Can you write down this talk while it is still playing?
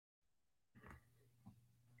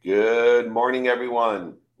Good morning,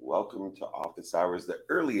 everyone. Welcome to Office Hours, the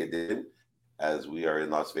early edition, as we are in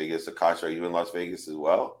Las Vegas. Aakash, are you in Las Vegas as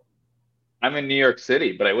well? I'm in New York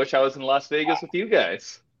City, but I wish I was in Las Vegas with you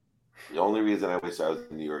guys. The only reason I wish I was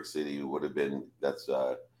in New York City would have been that's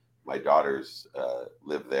my daughters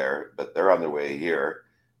live there, but they're on their way here.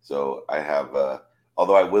 So I have,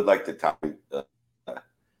 although I would like to time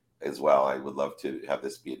as well, I would love to have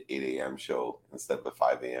this be an 8 a.m. show instead of a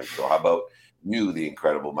 5 a.m. show. How about you, the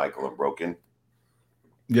incredible Michael Unbroken?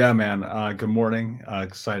 Yeah, man. Good morning.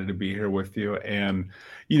 Excited to be here with you. And,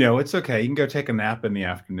 it's okay. You can go take a nap in the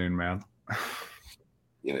afternoon, man.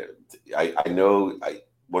 You know, I know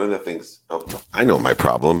one of the things. Oh, I know my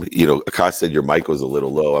problem. Akash said your mic was a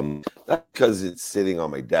little low. I'm not because it's sitting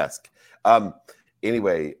on my desk. Um,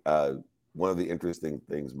 anyway, one of the interesting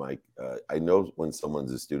things, Mike, I know when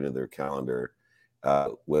someone's a student of their calendar,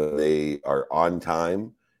 when they are on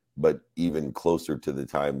time, but even closer to the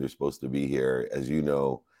time they're supposed to be here, as you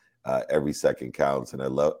know, every second counts. And I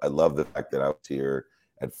love the fact that I was here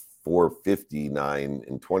at 4:59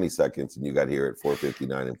 and 20 seconds, and you got here at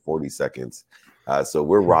 4:59 and 40 seconds. So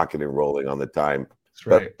we're rocking and rolling on the time. That's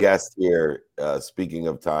right. But guest here, speaking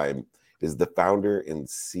of time, is the founder and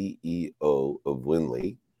CEO of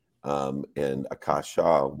Winley, and Aakash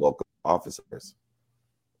Shah. Welcome, officers.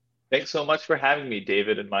 Thanks so much for having me,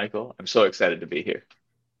 David and Michael. I'm so excited to be here.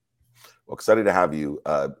 Well, excited to have you.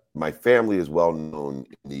 My family is well known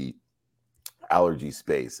in the allergy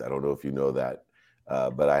space. I don't know if you know that,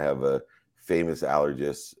 but I have a famous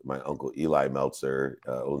allergist. My uncle Eli Meltzer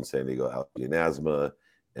owns San Diego Allergy and Asthma,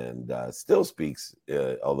 and still speaks,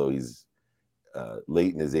 although he's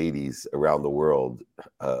late in his 80s, around the world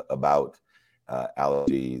about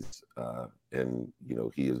allergies. And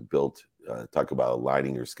he has built. Talk about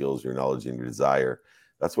aligning your skills, your knowledge, and your desire.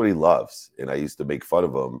 That's what he loves. And I used to make fun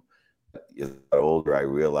of him. As I got older, I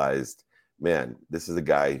realized, man, this is a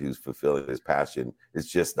guy who's fulfilling his passion. It's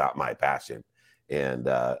just not my passion. And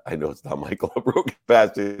I know it's not Michael Unbroken's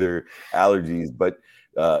passion or allergies, but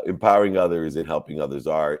empowering others and helping others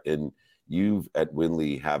are. And you at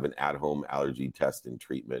Winley have an at-home allergy test and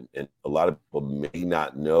treatment. And a lot of people may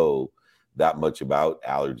not know that much about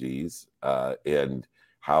allergies and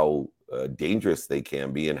how dangerous they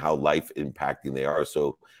can be and how life impacting they are.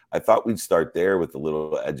 So I thought we'd start there with a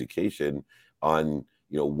little education on,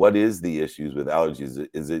 what is the issues with allergies?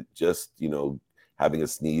 Is it just, having a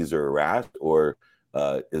sneeze or a rash, or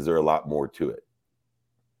is there a lot more to it?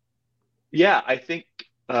 Yeah, I think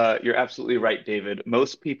you're absolutely right, David.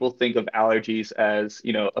 Most people think of allergies as,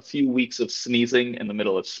 a few weeks of sneezing in the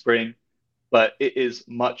middle of spring, but it is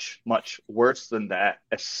much, much worse than that,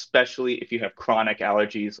 especially if you have chronic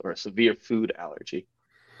allergies or a severe food allergy,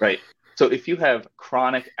 right? So if you have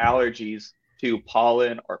chronic allergies to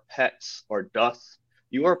pollen or pets or dust,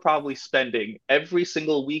 you are probably spending every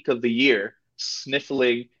single week of the year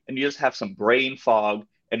sniffling, and you just have some brain fog,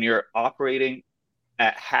 and you're operating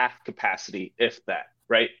at half capacity, if that,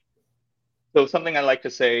 right? So something I like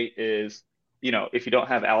to say is, if you don't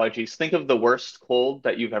have allergies, think of the worst cold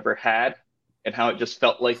that you've ever had and how it just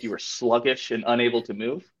felt like you were sluggish and unable to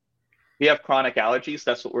move. If you have chronic allergies,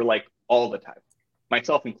 that's what we're like all the time,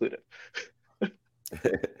 myself included.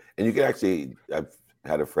 And you can actually, I've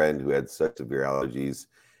had a friend who had such severe allergies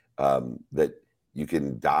that you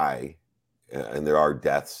can die, and there are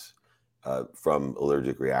deaths from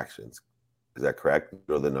allergic reactions. Is that correct?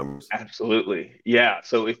 What are the numbers? Absolutely. Yeah.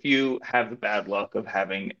 So if you have the bad luck of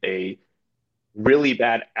having a really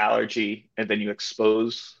bad allergy and then you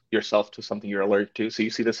expose yourself to something you're allergic to. So you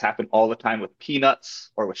see this happen all the time with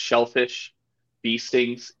peanuts or with shellfish, bee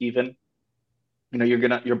stings even.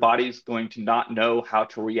 Your body's going to not know how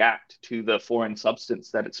to react to the foreign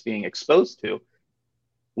substance that it's being exposed to.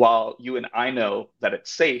 While you and I know that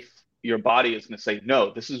it's safe, your body is going to say,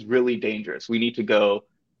 no, this is really dangerous. We need to go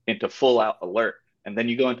into full out alert. And then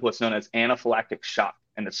you go into what's known as anaphylactic shock,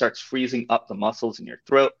 and it starts freezing up the muscles in your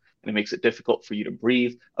throat, and it makes it difficult for you to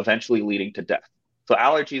breathe, eventually leading to death. So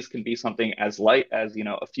allergies can be something as light as,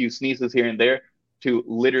 a few sneezes here and there to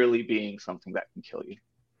literally being something that can kill you.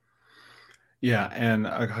 Yeah, and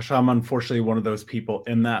Akash, I'm unfortunately one of those people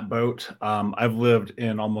in that boat. I've lived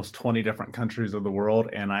in almost 20 different countries of the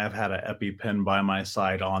world, and I have had an EpiPen by my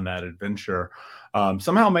side on that adventure.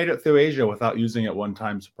 Somehow made it through Asia without using it one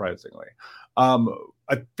time, surprisingly.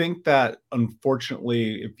 I think that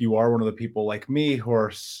unfortunately, if you are one of the people like me who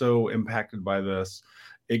are so impacted by this,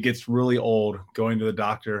 it gets really old going to the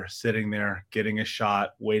doctor, sitting there, getting a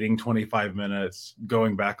shot, waiting 25 minutes,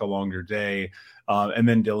 going back along your day, and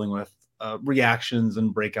then dealing with reactions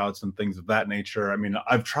and breakouts and things of that nature. I mean,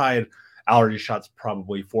 I've tried allergy shots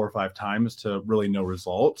probably 4 or 5 times to really no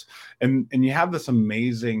result. And you have this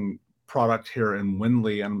amazing product here in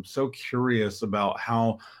Windley. I'm so curious about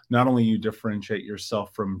how not only you differentiate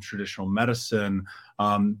yourself from traditional medicine,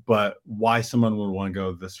 but why someone would want to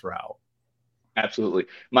go this route. Absolutely.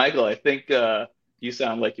 Michael, I think you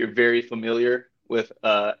sound like you're very familiar with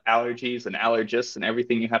allergies and allergists and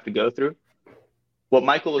everything you have to go through. What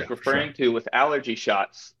Michael was referring to with allergy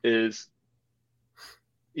shots is,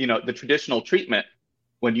 the traditional treatment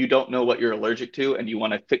when you don't know what you're allergic to and you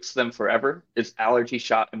want to fix them forever is allergy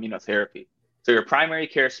shot immunotherapy. So your primary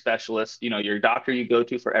care specialist, your doctor you go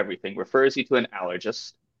to for everything, refers you to an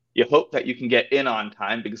allergist. You hope that you can get in on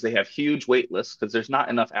time because they have huge wait lists because there's not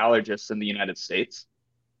enough allergists in the United States.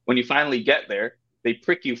 When you finally get there, they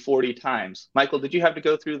prick you 40 times. Michael, did you have to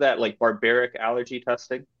go through that like barbaric allergy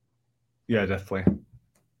testing? Yeah, definitely.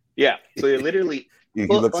 Yeah. So they literally You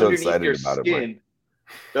put look so underneath excited your about it, skin. Mike.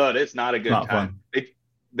 Oh, it's not a good Not time. fun.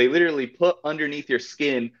 They literally put underneath your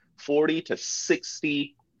skin 40 to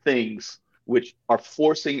 60 things which are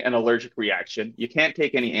forcing an allergic reaction. You can't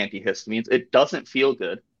take any antihistamines. It doesn't feel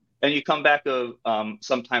good. And you come back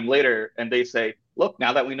sometime later and they say, look,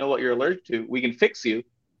 now that we know what you're allergic to, we can fix you,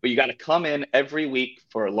 but you got to come in every week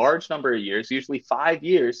for a large number of years, usually 5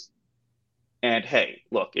 years. And hey,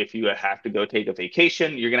 look, if you have to go take a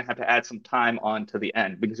vacation, you're going to have to add some time on to the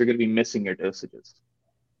end because you're going to be missing your dosages.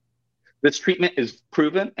 This treatment is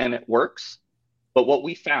proven and it works. But what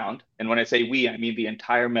we found, and when I say we, I mean the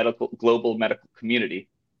entire global medical community,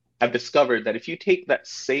 have discovered that if you take that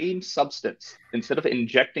same substance, instead of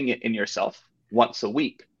injecting it in yourself once a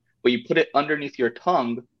week, but you put it underneath your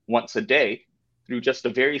tongue once a day through just a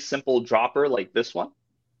very simple dropper like this one,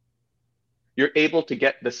 you're able to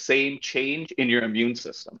get the same change in your immune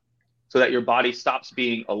system so that your body stops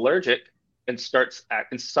being allergic and stops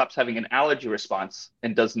having an allergy response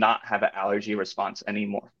and does not have an allergy response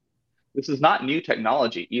anymore. This is not new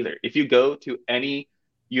technology either. If you go to any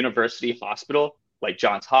university hospital like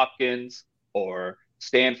Johns Hopkins or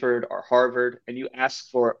Stanford or Harvard, and you ask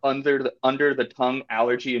for under the tongue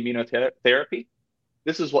allergy immunotherapy,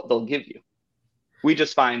 this is what they'll give you. We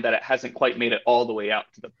just find that it hasn't quite made it all the way out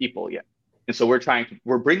to the people yet. And so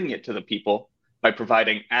we're bringing it to the people by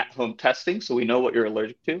providing at-home testing so we know what you're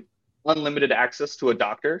allergic to, unlimited access to a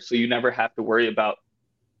doctor so you never have to worry about,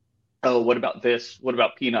 oh, what about this? What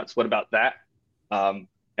about peanuts? What about that?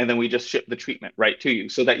 And then we just ship the treatment right to you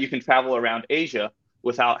so that you can travel around Asia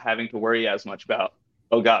without having to worry as much about,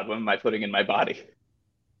 oh God, what am I putting in my body?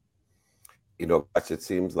 It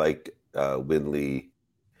seems like Windley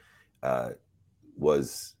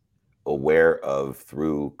was aware of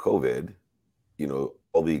through COVID,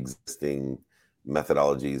 all the existing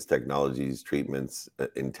methodologies, technologies, treatments,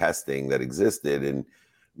 and testing that existed, and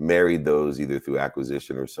married those either through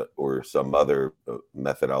acquisition or some other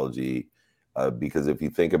methodology. Because if you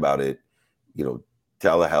think about it,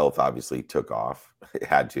 telehealth obviously took off. It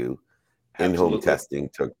had to. Absolutely. In-home testing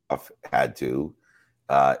took off. Had to.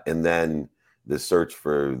 And then the search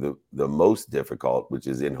for the most difficult, which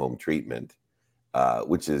is in-home treatment,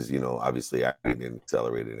 which is, obviously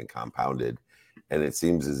accelerated and compounded. And it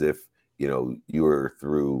seems as if, you were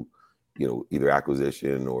through, either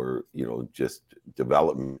acquisition or, just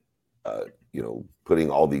development,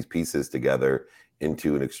 putting all these pieces together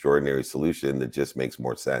into an extraordinary solution that just makes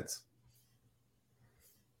more sense.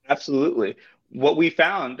 Absolutely. What we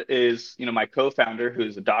found is, my co-founder,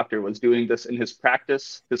 who's a doctor, was doing this in his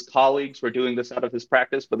practice. His colleagues were doing this out of his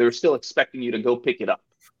practice, but they were still expecting you to go pick it up.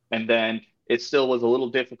 And then it still was a little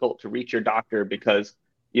difficult to reach your doctor because,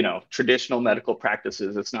 traditional medical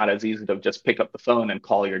practices, it's not as easy to just pick up the phone and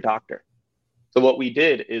call your doctor. So what we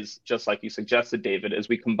did is, just like you suggested, David, is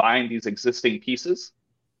we combined these existing pieces,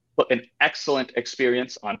 put an excellent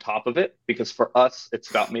experience on top of it, because for us, it's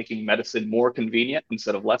about making medicine more convenient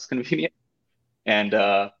instead of less convenient. And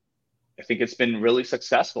I think it's been really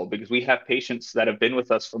successful because we have patients that have been with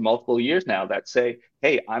us for multiple years now that say,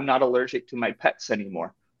 hey, I'm not allergic to my pets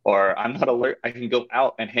anymore, or I'm not allergic. I can go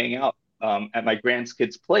out and hang out at my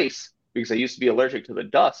grandkid's place because I used to be allergic to the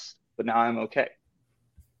dust, but now I'm okay.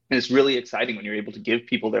 And it's really exciting when you're able to give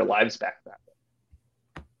people their lives back that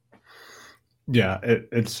way. Yeah,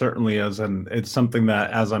 it certainly is. And it's something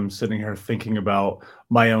that, as I'm sitting here thinking about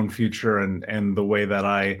my own future and the way that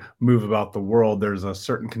I move about the world, there's a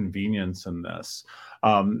certain convenience in this.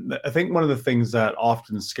 I think one of the things that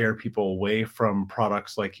often scare people away from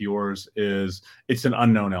products like yours is it's an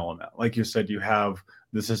unknown element. Like you said, you have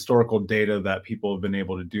this historical data that people have been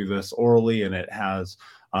able to do this orally, and it has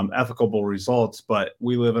ethical results. But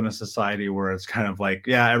we live in a society where it's kind of like,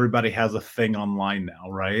 yeah, everybody has a thing online now,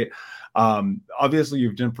 right? Obviously,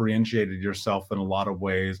 you've differentiated yourself in a lot of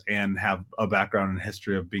ways and have a background and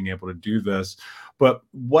history of being able to do this. But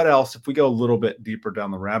what else, if we go a little bit deeper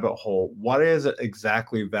down the rabbit hole, what is it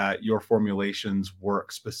exactly that your formulations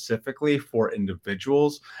work specifically for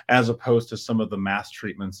individuals as opposed to some of the mass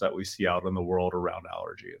treatments that we see out in the world around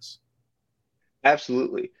allergies?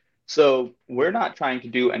 Absolutely. So we're not trying to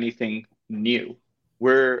do anything new.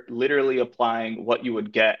 We're literally applying what you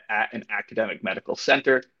would get at an academic medical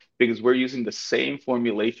center because we're using the same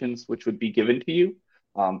formulations which would be given to you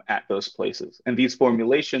at those places. And these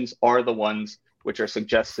formulations are the ones which are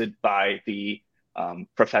suggested by the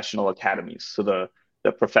professional academies, so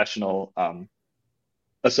the professional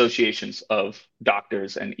associations of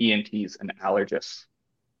doctors and ENTs and allergists.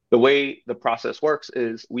 The way the process works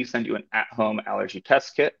is we send you an at-home allergy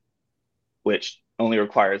test kit, which only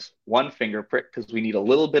requires one finger prick because we need a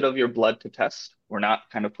little bit of your blood to test. We're not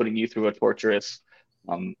kind of putting you through a torturous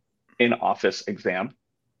in-office exam.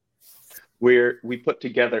 Where we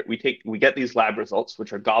get these lab results,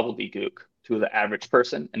 which are gobbledygook to the average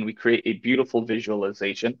person, and we create a beautiful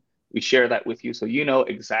visualization. We share that with you so you know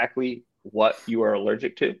exactly what you are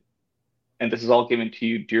allergic to. And this is all given to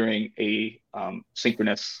you during a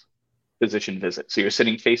synchronous physician visit. So you're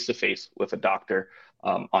sitting face to face with a doctor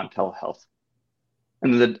on telehealth.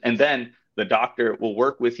 And then the doctor will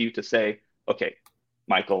work with you to say, okay,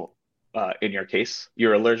 Michael, in your case,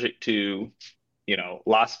 you're allergic to,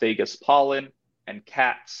 Las Vegas pollen and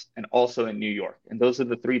cats, and also in New York. And those are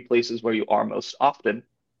the three places where you are most often.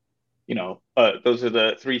 Those are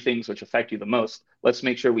the three things which affect you the most. Let's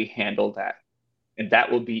make sure we handle that. And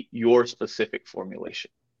that will be your specific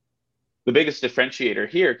formulation. The biggest differentiator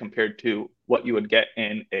here compared to what you would get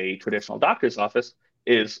in a traditional doctor's office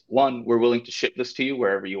is, one, we're willing to ship this to you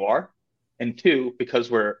wherever you are. And two,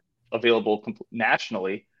 because we're available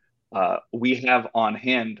nationally, we have on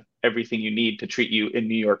hand everything you need to treat you in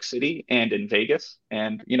New York City and in Vegas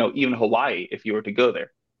and, even Hawaii if you were to go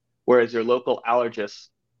there. Whereas your local allergists,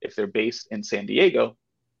 if they're based in San Diego,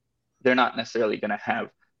 they're not necessarily going to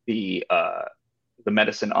have the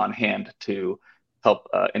medicine on hand to help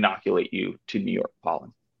inoculate you to New York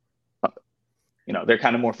pollen. They're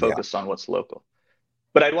kind of more focused on what's local.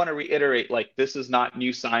 But I'd want to reiterate, this is not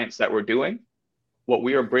new science that we're doing. What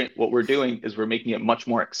we're doing is we're making it much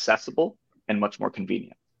more accessible and much more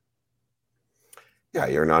convenient. Yeah,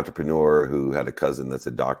 you're an entrepreneur who had a cousin that's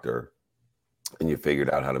a doctor, and you figured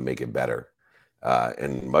out how to make it better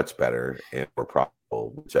and much better and more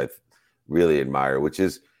profitable, which I really admire, which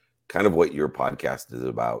is kind of what your podcast is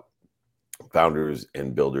about. Founders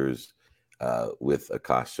and builders with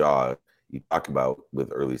Aakash Shah. You talk about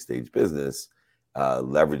with early stage business,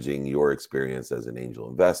 leveraging your experience as an angel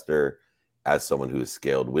investor, as someone who has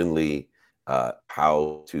scaled Winley,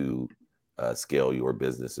 how to scale your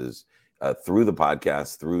businesses through the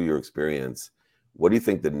podcast, through your experience. What do you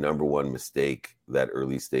think the number one mistake that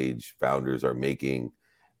early stage founders are making?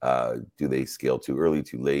 Do they scale too early,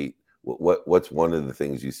 too late? What's one of the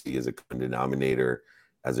things you see as a common denominator,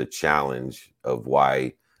 as a challenge of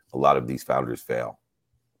why a lot of these founders fail?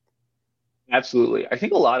 Absolutely. I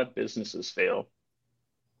think a lot of businesses fail.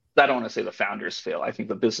 I don't want to say the founders fail. I think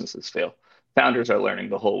the businesses fail. Founders are learning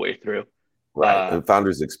the whole way through. Right. And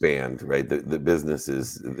founders expand, right? The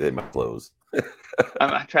businesses, they might close.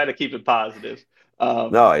 I try to keep it positive.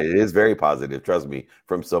 No, it is very positive. Trust me,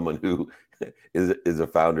 from someone who is a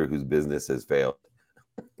founder whose business has failed.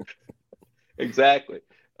 Exactly.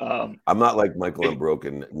 I'm not like Michael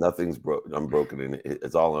Unbroken. Nothing's unbroken.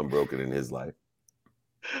 It's all unbroken in his life.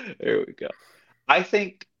 There we go. I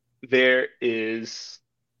think there is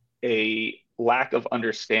a lack of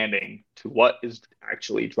understanding to what is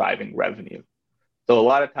actually driving revenue. So a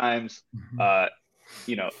lot of times,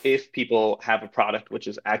 if people have a product which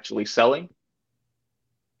is actually selling,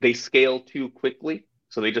 they scale too quickly.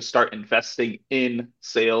 So they just start investing in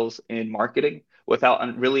sales, in marketing,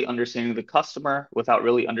 without really understanding the customer, without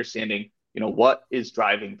really understanding, what is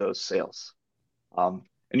driving those sales. And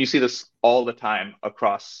you see this all the time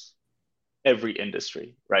across every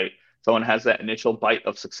industry, right? Someone has that initial bite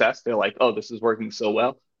of success. They're like, oh, this is working so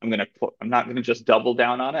well. I'm not going to just double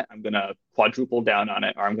down on it. I'm going to quadruple down on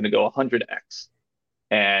it, or I'm going to go 100x.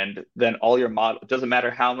 And then all your model, it doesn't matter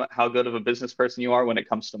how good of a business person you are when it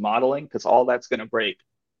comes to modeling, because all that's going to break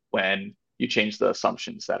when you change the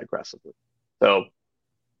assumptions that aggressively. So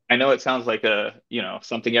I know it sounds like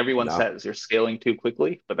something everyone says, you're scaling too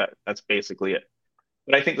quickly, but that's basically it.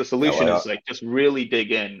 But I think the solution is just really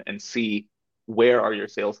dig in and see where are your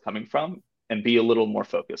sales coming from, and be a little more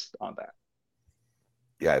focused on that.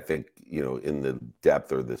 Yeah, I think, in the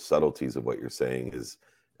depth or the subtleties of what you're saying is,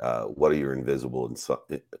 what are your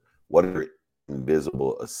what are your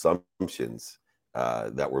invisible assumptions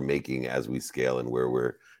that we're making as we scale, and where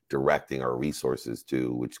we're directing our resources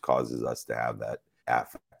to, which causes us to have that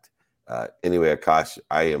affect. Anyway, Aakash,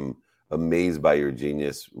 I am amazed by your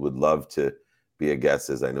genius. Would love to be a guest,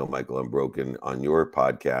 as I know Michael Unbroken, on your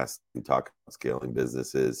podcast and talk about scaling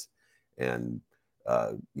businesses. And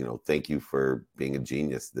thank you for being a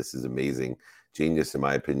genius. This is amazing. Genius, in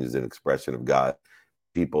my opinion, is an expression of God.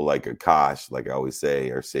 People like Aakash, like I always say,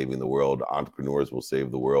 are saving the world. Entrepreneurs will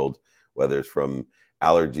save the world, whether it's from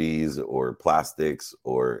allergies or plastics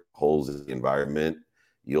or holes in the environment.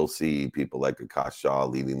 You'll see people like Aakash Shah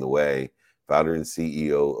leading the way, founder and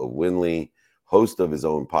CEO of Winley, host of his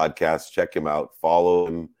own podcast. Check him out. Follow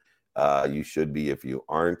him. You should be if you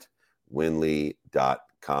aren't.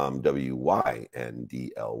 Winley.com, WYNDLY.com.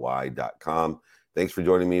 Thanks for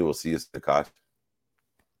joining me. We'll see you soon, Aakash.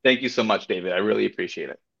 Thank you so much, David. I really appreciate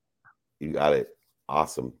it. You got it.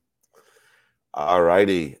 Awesome. All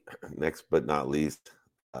righty. Next but not least,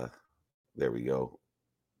 there we go.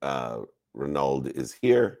 Reynald is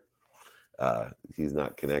here. He's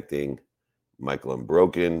not connecting. Michael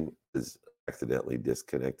Unbroken is accidentally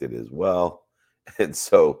disconnected as well. And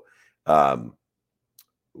so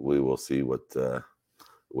we will see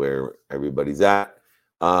where everybody's at.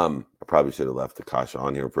 I probably should have left Aakash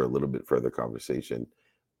on here for a little bit further conversation.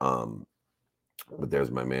 But there's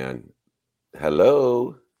my man.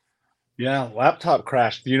 Hello. Yeah, laptop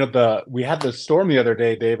crashed. We had the storm the other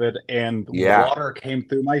day, David, and water came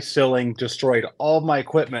through my ceiling, destroyed all my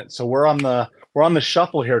equipment. So we're on the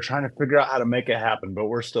shuffle here, trying to figure out how to make it happen. But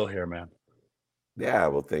we're still here, man. Yeah,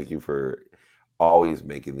 well, thank you for always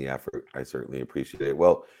making the effort. I certainly appreciate it.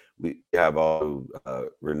 Well, we have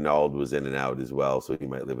Reynald was in and out as well, so he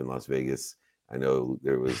might live in Las Vegas. I know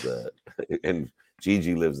there was and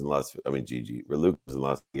Gigi lives in Gigi lives in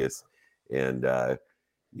Las Vegas, and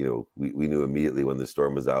we knew immediately when the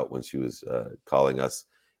storm was out, when she was calling us.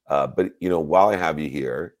 But while I have you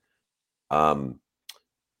here, I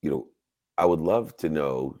would love to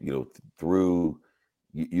know, through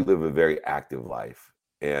you live a very active life,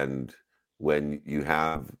 and when you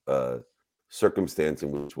have a circumstance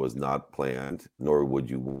in which was not planned, nor would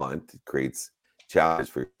you want, it creates challenge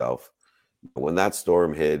for yourself. When that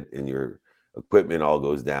storm hit and your equipment all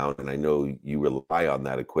goes down, and I know you rely on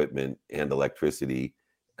that equipment and electricity,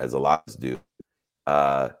 as a lot of us do,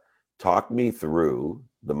 talk me through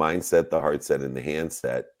the mindset, the heart set, and the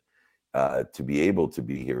handset to be able to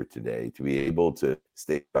be here today, to be able to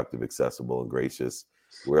stay productive, accessible, and gracious,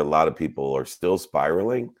 where a lot of people are still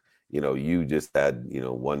spiraling. You just had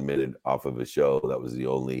 1 minute off of a show that was the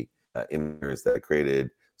only interference that I created.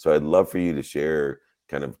 So I'd love for you to share,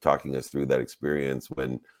 kind of talking us through that experience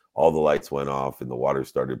when all the lights went off and the water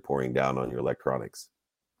started pouring down on your electronics.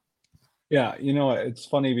 Yeah, it's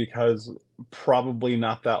funny because probably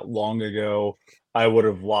not that long ago, I would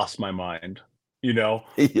have lost my mind. Oh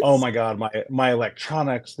Yes. my God, my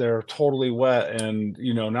electronics, they're totally wet. And,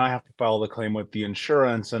 now I have to file the claim with the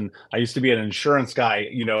insurance. And I used to be an insurance guy,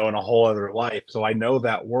 in a whole other life. So I know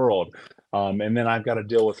that world. And then I've got to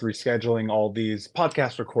deal with rescheduling all these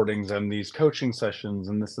podcast recordings and these coaching sessions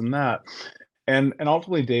and this and that. And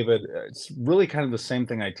ultimately, David, it's really kind of the same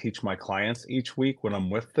thing I teach my clients each week when I'm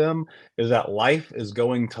with them, is that life is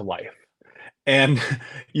going to life. And,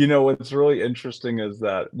 what's really interesting is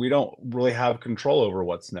that we don't really have control over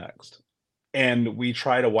what's next. And we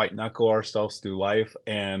try to white knuckle ourselves through life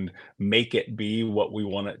and make it be what we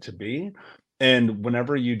want it to be. And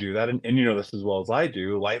whenever you do that, and you know this as well as I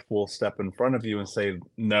do, life will step in front of you and say,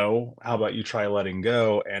 no, how about you try letting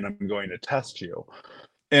go? And I'm going to test you.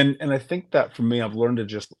 And I think that for me, I've learned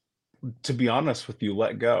to be honest with you,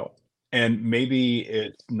 let go. And maybe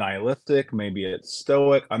it's nihilistic, maybe it's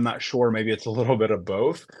stoic, I'm not sure, maybe it's a little bit of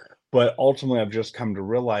both. But ultimately, I've just come to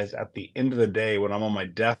realize at the end of the day, when I'm on my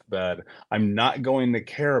deathbed, I'm not going to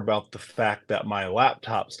care about the fact that my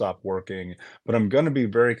laptop stopped working, but I'm going to be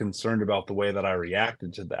very concerned about the way that I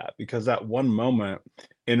reacted to that, because that one moment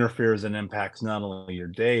interferes and impacts not only your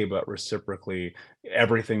day, but reciprocally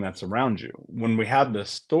everything that's around you. When we had this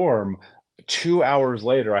storm, 2 hours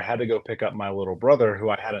later, I had to go pick up my little brother, who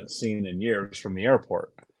I hadn't seen in years, from the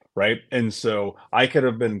airport, right? And so I could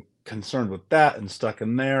have been concerned with that and stuck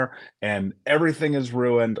in there and everything is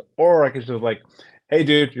ruined, or I could just like, hey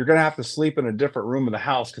dude, you're gonna have to sleep in a different room of the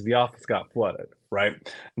house because the office got flooded, right?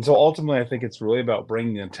 And so ultimately, I think it's really about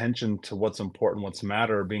bringing attention to what's important, what's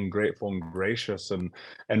matter, being grateful and gracious,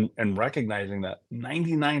 and recognizing that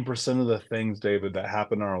 99% of the things, David, that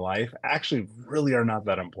happen in our life actually really are not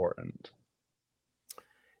that important.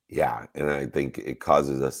 Yeah, and I think it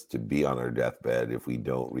causes us to be on our deathbed if we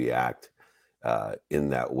don't react in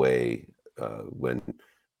that way when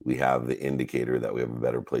we have the indicator that we have a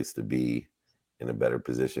better place to be, in a better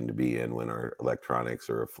position to be in when our electronics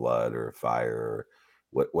or a flood or a fire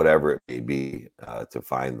or whatever it may be, to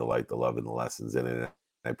find the light, the love, and the lessons in it.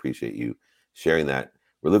 I appreciate you sharing that.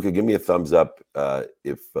 Raluca, give me a thumbs up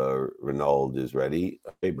if Reynald is ready.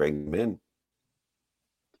 Okay, bring him in.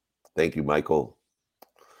 Thank you, Michael.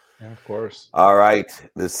 Yeah, of course. All right,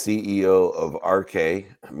 the CEO of RK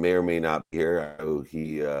may or may not be here. I know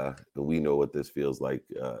we know what this feels like,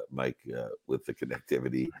 Mike, with the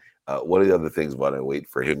connectivity. One of the other things while I wait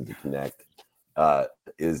for him to connect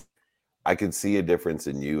is I can see a difference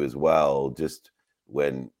in you as well, just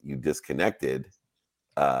when you disconnected,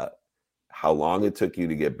 how long it took you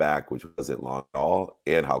to get back, which wasn't long at all,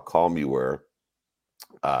 and how calm you were.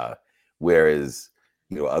 Whereas,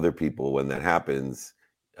 other people, when that happens,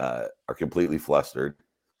 are completely flustered.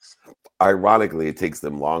 Ironically, it takes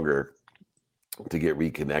them longer to get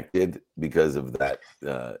reconnected because of that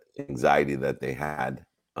anxiety that they had.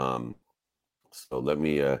 So let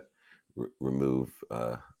me remove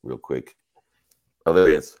real quick. Oh, there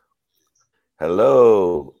it is.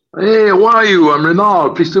 Hello. Hey, how are you? I'm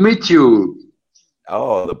Reynald. Pleased to meet you.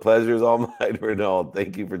 Oh, the pleasure is all mine, Reynald.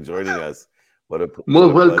 Thank you for joining us. What a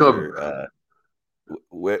welcome. Pleasure.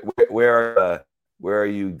 Where are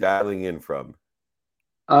you dialing in from?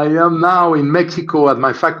 I am now in Mexico at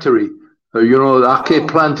my factory. The arcade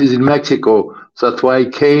plant is in Mexico. So that's why I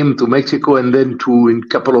came to Mexico, and then in a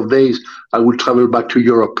couple of days, I will travel back to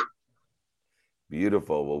Europe.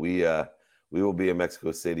 Beautiful. Well, we will be in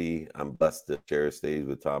Mexico City. I'm blessed to share a stage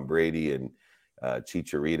with Tom Brady and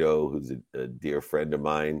Chicharito, who's a dear friend of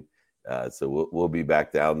mine. So we'll be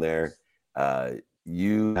back down there.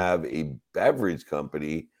 You have a beverage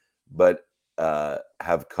company, but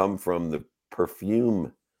have come from the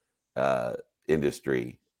perfume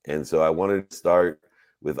industry. And so I wanted to start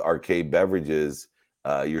with Arcade Beverages.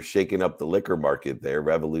 You're shaking up the liquor market there,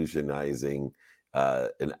 revolutionizing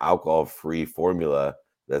an alcohol-free formula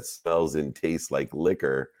that smells and tastes like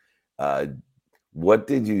liquor. What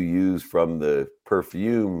did you use from the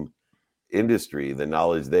perfume industry, the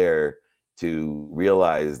knowledge there, to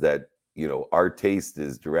realize that our taste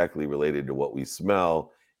is directly related to what we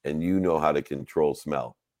smell, and how to control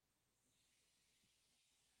smell?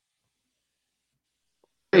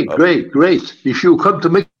 Hey, great. If you come to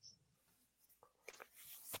Mexico,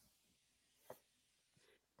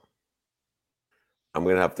 I'm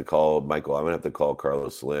going to have to call Michael. I'm going to have to call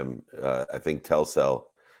Carlos Slim. I think Telcel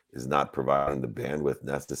is not providing the bandwidth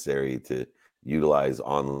necessary to utilize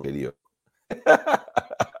online video.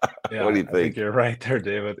 Yeah, What do you think? I think you're right there,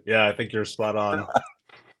 David. Yeah, I think you're spot on.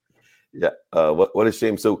 Yeah. What a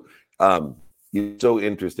shame. So, you're so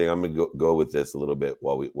interesting. I'm going to go with this a little bit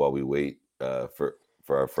while we wait for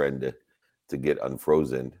our friend to get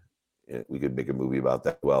unfrozen. We could make a movie about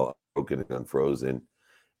that. Well, broken and unfrozen.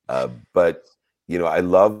 But I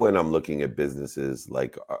love when I'm looking at businesses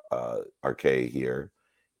like RK here,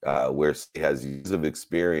 where he has years of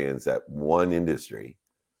experience at one industry,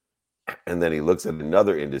 and then he looks at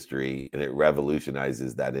another industry and it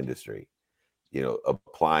revolutionizes that industry.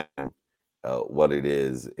 Applying what it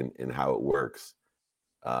is and how it works.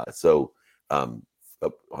 I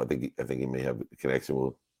think he may have a connection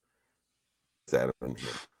with that.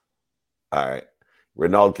 All right,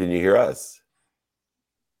 Reynald, can you hear us?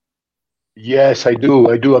 yes, I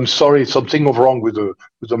do. I'm sorry, something was wrong with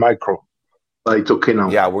the micro. But it's okay now.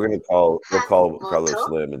 Yeah, we'll call Carlos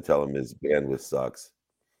Slim and tell him his bandwidth sucks.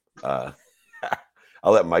 I'll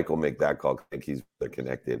let Michael make that call. I think he's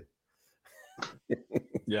connected.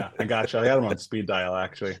 Yeah, I got you. I got him on speed dial,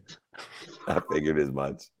 actually. I figured as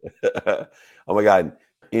much. Oh my God.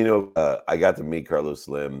 I got to meet Carlos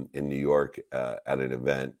Slim in New York at an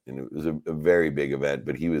event, and it was a very big event,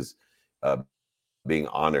 but he was being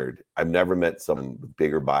honored. I've never met someone with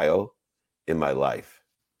bigger bio in my life.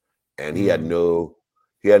 And he had no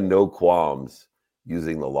qualms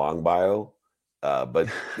using the long bio, but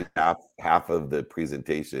half of the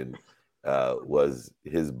presentation was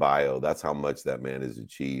his bio. That's how much that man has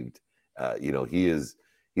achieved.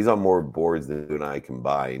 He's on more boards than you and I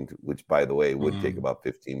combined, which, by the way, would take about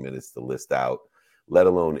 15 minutes to list out, let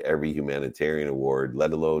alone every humanitarian award,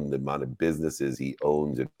 let alone the amount of businesses he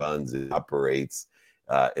owns and runs and operates,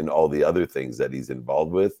 and all the other things that he's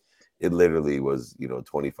involved with. It literally was,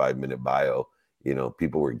 25-minute bio.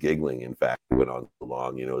 people were giggling. In fact, it went on so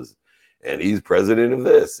long, and he's president of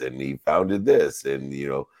this, and he founded this, and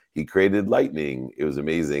he created lightning. It was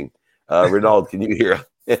amazing. Reynald, can you hear?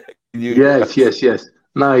 Yes.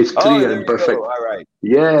 Nice, clear, and perfect. All right.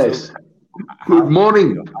 Yes. So, good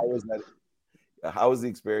morning. How was the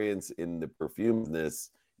experience in the perfume business?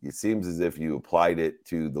 It seems as if you applied it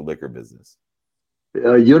to the liquor business.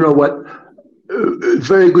 You know what?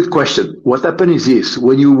 Very good question. What happens is this: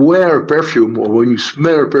 when you wear a perfume or when you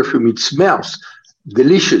smell a perfume, it smells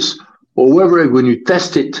delicious. However, when you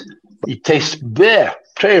test it, it tastes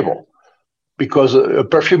terrible, because a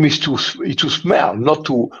perfume is to smell, not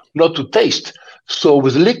to taste. So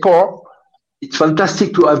with liquor, it's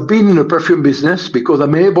fantastic to have been in a perfume business, because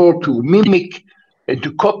I'm able to mimic and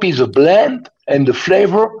to copy the blend and the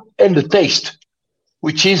flavor and the taste,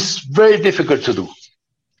 which is very difficult to do.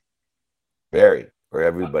 Or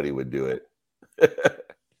everybody would do it.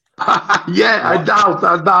 Yeah, I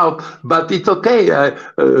doubt, but it's okay.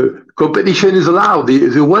 Competition is allowed.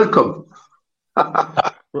 You're welcome.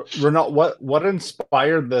 Reynald, what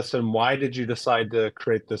inspired this, and why did you decide to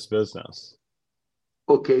create this business?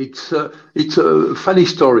 Okay, it's a funny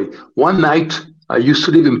story. One night, I used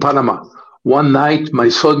to live in Panama. One night, my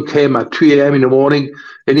son came at 3 a.m. in the morning,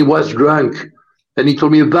 and he was drunk. And he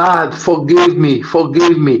told me, "Dad, forgive me.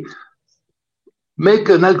 Make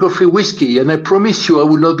an alcohol-free whiskey, and I promise you I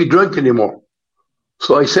will not be drunk anymore."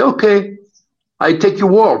 So I said, "Okay, I take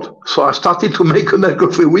your word." So I started to make an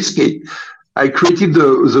alcohol-free whiskey. I created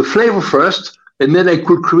the flavor first, and then I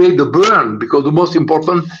could create the burn, because the most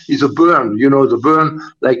important is the burn, the burn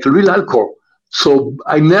like real alcohol. So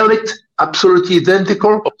I nailed it, absolutely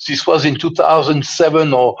identical. This was in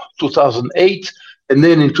 2007 or 2008. And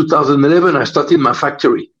then in 2011, I started my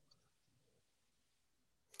factory.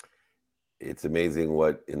 It's amazing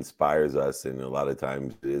what inspires us, and a lot of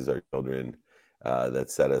times it is our children that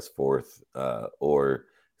set us forth, or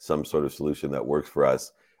some sort of solution that works for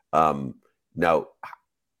us. Now,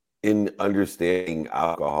 in understanding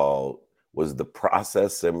alcohol, was the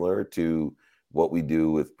process similar to what we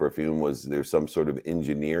do with perfume? Was there some sort of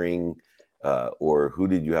engineering, or who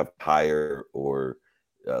did you have to hire or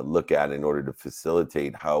look at in order to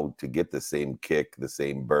facilitate how to get the same kick, the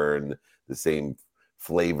same burn, the same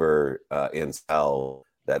flavor and smell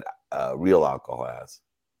that real alcohol has?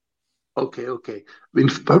 Okay.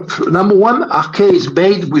 Number one, Arke is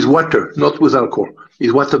made with water, not with alcohol.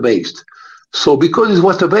 It's water-based. So because it's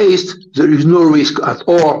water-based, there is no risk at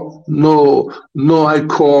all, no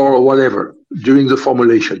alcohol or whatever during the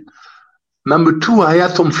formulation. Number two, I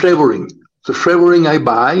add some flavoring. The flavoring I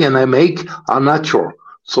buy and I make are natural.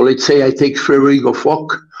 So let's say I take flavoring of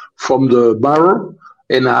oak from the barrel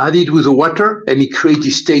and I add it with the water, and it creates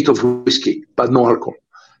a state of whiskey, but no alcohol.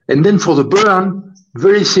 And then for the burn,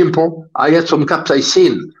 very simple, I add some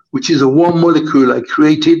capsaicin, which is a warm molecule I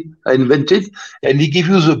invented, and it gives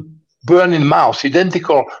you the burn in mouth,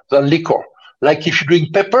 identical than liquor. Like if you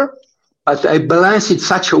drink pepper, but I balance it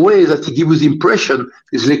such a way that it gives you the impression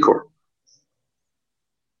it's liquor.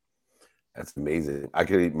 That's amazing. I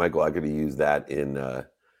could have used that in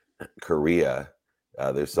Korea.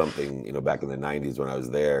 There's something, back in the 90s when I was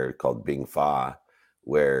there called Bing Fa,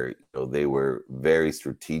 where they were very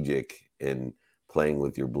strategic in playing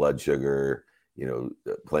with your blood sugar,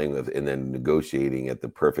 playing with, and then negotiating at the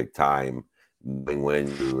perfect time, knowing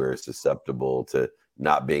when you were susceptible to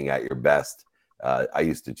not being at your best. I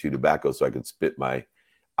used to chew tobacco so I could spit my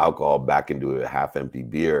alcohol back into a half-empty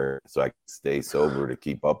beer so I could stay sober to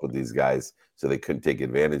keep up with these guys so they couldn't take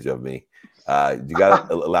advantage of me. You got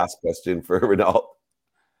a last question for Reynald?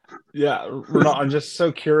 Yeah, Reynald, I'm just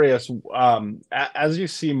so curious. As you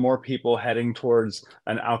see more people heading towards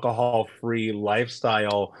an alcohol-free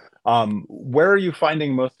lifestyle, where are you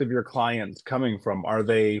finding most of your clients coming from? Are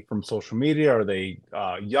they from social media? Are they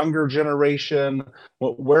younger generation?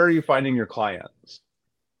 Where are you finding your clients?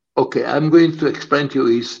 Okay, I'm going to explain to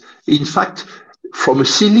you is, in fact, from a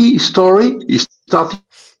silly story, it started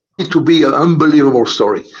to be an unbelievable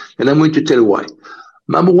story. And I'm going to tell you why.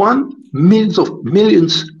 Number one, millions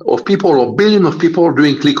of people or billions of people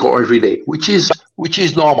drink liquor every day, which is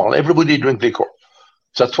normal. Everybody drinks liquor.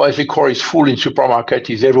 That's why liquor is full in supermarket,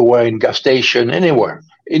 is everywhere, in gas station, anywhere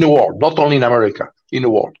in the world, not only in America, in the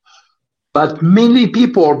world. But many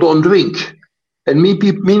people don't drink. And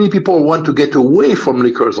many people want to get away from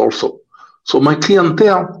liquors also. So my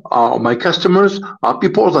clientele, my customers, are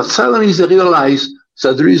people that suddenly they realize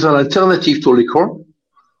that there is an alternative to liquor,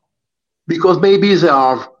 because maybe they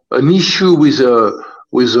have an issue with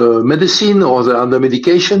medicine, or they're under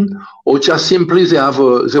medication, or just simply they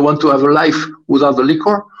want to have a life without the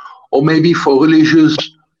liquor, or maybe for religious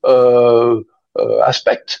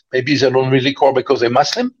aspect. Maybe they don't really liquor because they're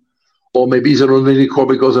Muslim, or maybe they don't really liquor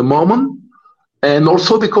because they're Mormon, and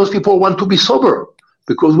also because people want to be sober.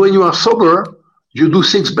 Because when you are sober, you do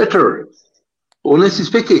things better. Honestly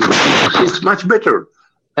speaking, you do things much better.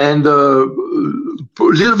 And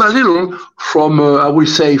little by little, from I will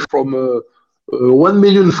say from 1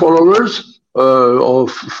 million followers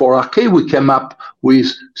for Arcade, we came up with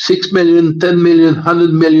 6 million, 10 million,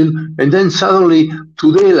 100 million, and then suddenly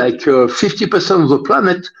today, like 50% of the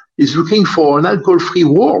planet is looking for an alcohol-free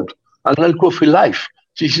world, an alcohol-free life.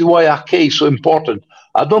 This is why Arcade is so important.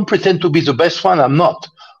 I don't pretend to be the best one, I'm not.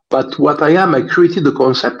 But what I am, I created the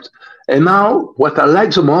concept. And now what I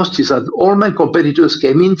like the most is that all my competitors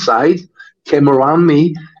came inside, came around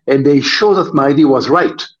me, and they showed that my idea was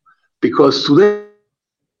right. Because today,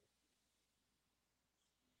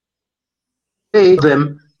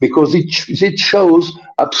 them because it shows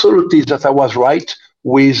absolutely that I was right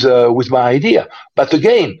with my idea. But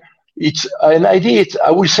again, it's an idea.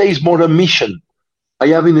 I will say it's more a mission. I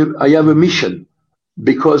have a mission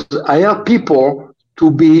because I help people to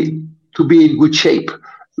be in good shape.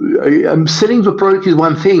 I'm selling the product is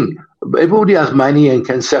one thing. Everybody has money and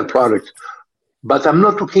can sell product. But I'm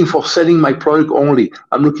not looking for selling my product only.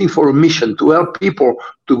 I'm looking for a mission to help people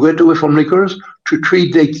to get away from liquors, to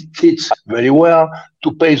treat their kids very well,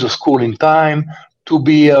 to pay the school in time, to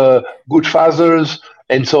be good fathers,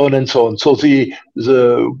 and so on and so on. So the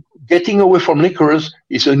getting away from liquors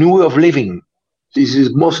is a new way of living. This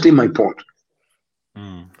is mostly my point.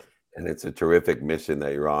 And it's a terrific mission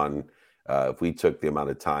that you're on. If we took the amount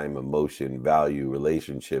of time, emotion, value,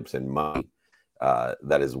 relationships, and money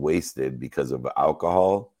that is wasted because of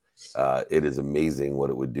alcohol, it is amazing what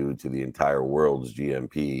it would do to the entire world's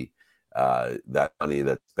GMP. That money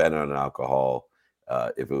that's spent on alcohol,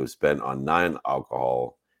 if it was spent on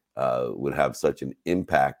non-alcohol, would have such an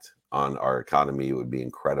impact on our economy. It would be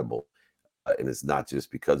incredible. And it's not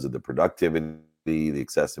just because of the productivity, the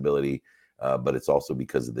accessibility, but it's also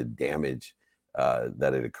because of the damage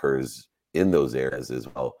that it occurs in those areas as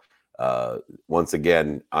well. Once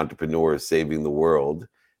again, entrepreneurs saving the world,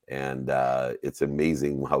 and it's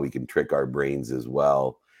amazing how we can trick our brains as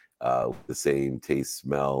well with the same taste,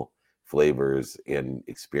 smell, flavors, and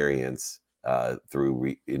experience through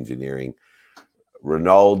re-engineering.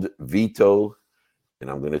 Reynald, Vito, and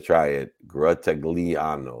I'm going to try it,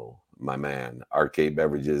 Grattagliano, my man,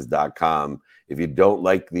 arcadebeverages.com. If you don't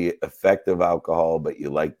like the effect of alcohol, but you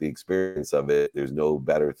like the experience of it, there's no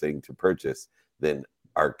better thing to purchase than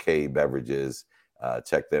Arcade Beverages.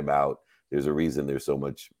 Check them out. There's a reason there's so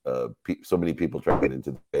many people trying to get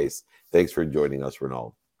into the space. Thanks for joining us,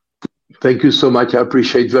 Reynald. Thank you so much. I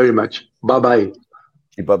appreciate very much. Bye-bye.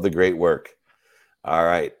 Keep up the great work. All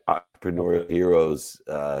right. Entrepreneurial heroes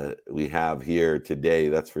we have here today,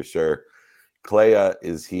 that's for sure. Clea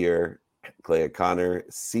is here. Clea Connor,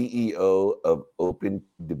 CEO of Open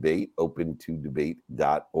Debate,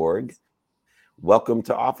 opentodebate.org. Welcome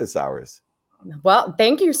to Office Hours. Well,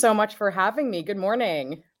 thank you so much for having me. Good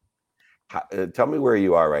morning. Tell me where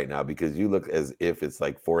you are right now, because you look as if it's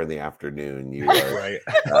like 4 p.m. You are right.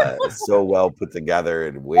 So well put together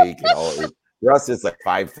and awake and all. For us, it's like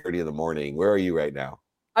 5:30 in the morning. Where are you right now?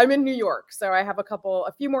 I'm in New York, so I have a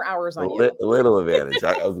few more hours on you. A little advantage.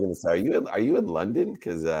 I was going to say, are you in London?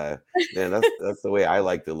 Because man, that's the way I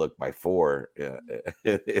like to look by 4. Yeah.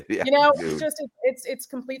 It's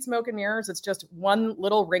complete smoke and mirrors. It's just one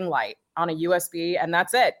little ring light on a USB, and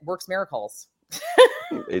that's it. Works miracles.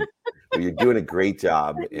 You're doing a great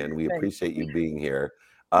job, and we appreciate you being here.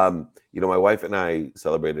 My wife and I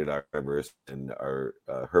celebrated our anniversary and her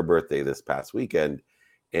birthday this past weekend,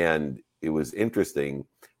 and it was interesting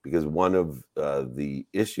because one of the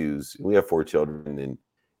issues, we have 4 children, and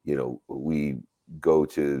we go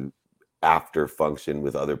to after function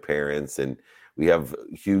with other parents, and we have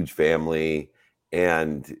a huge family,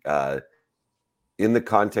 and in the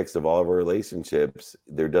context of all of our relationships,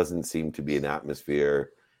 there doesn't seem to be an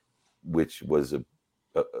atmosphere which was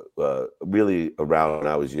really around when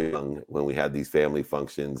I was young, when we had these family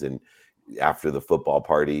functions and after the football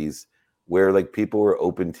parties, where like people were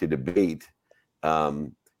open to debate,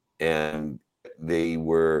 and they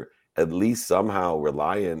were at least somehow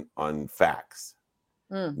reliant on facts,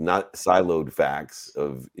 not siloed facts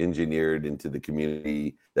of engineered into the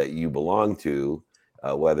community that you belong to,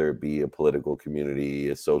 whether it be a political community,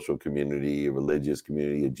 a social community, a religious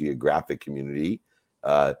community, a geographic community.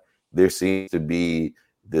 There seems to be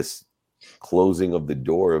this closing of the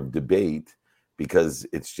door of debate because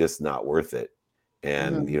it's just not worth it.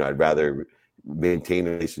 And, I'd rather maintain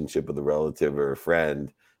a relationship with a relative or a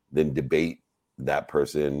friend than debate that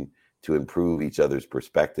person to improve each other's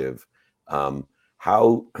perspective.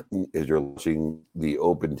 How, as you're launching the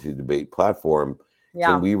Open to Debate platform, Yeah.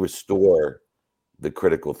 can we restore the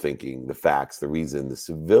critical thinking, the facts, the reason, the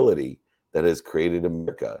civility that has created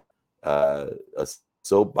America, a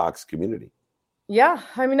soapbox community? Yeah,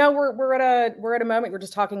 I mean, no, we're at a moment. We're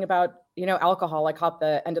just talking about, alcohol. I caught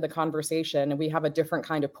the end of the conversation, and we have a different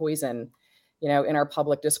kind of poison, in our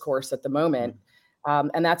public discourse at the moment,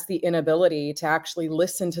 and that's the inability to actually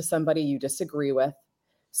listen to somebody you disagree with,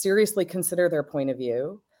 seriously consider their point of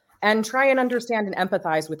view, and try and understand and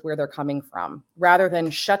empathize with where they're coming from, rather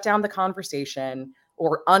than shut down the conversation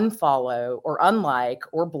or unfollow or unlike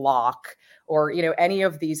or block or any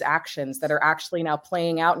of these actions that are actually now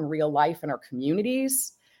playing out in real life in our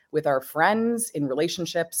communities, with our friends, in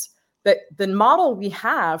relationships. But the model we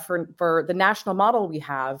have for the national model we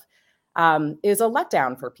have is a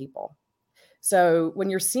letdown for people. So when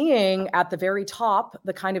you're seeing at the very top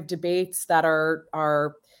the kind of debates that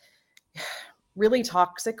are really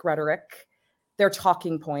toxic rhetoric, they're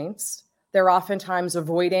talking points, they're oftentimes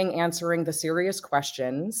avoiding answering the serious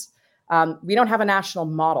questions. We don't have a national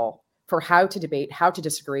model for how to debate, how to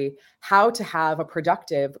disagree, how to have a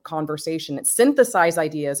productive conversation, synthesize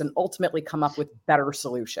ideas, and ultimately come up with better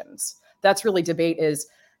solutions. That's really debate is.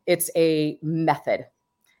 It's a method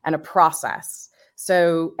and a process.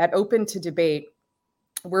 So at Open to Debate,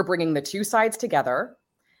 we're bringing the two sides together.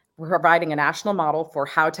 We're providing a national model for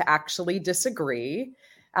how to actually disagree,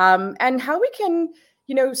 and how we can,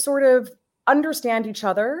 sort of understand each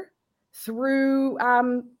other through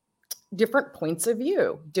different points of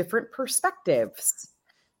view, different perspectives,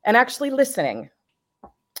 and actually listening.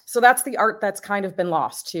 So that's the art that's kind of been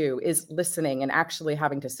lost too, is listening and actually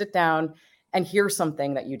having to sit down and hear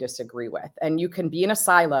something that you disagree with. And you can be in a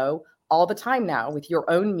silo all the time now with your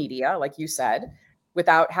own media, like you said,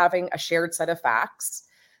 without having a shared set of facts.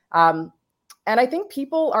 And I think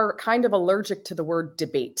people are kind of allergic to the word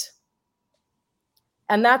debate.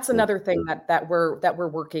 And that's another thing that we're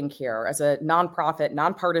working here as a nonprofit,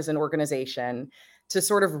 nonpartisan organization to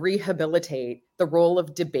sort of rehabilitate the role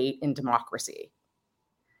of debate in democracy.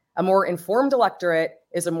 A more informed electorate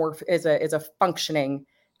is a functioning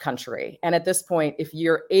country. And at this point, if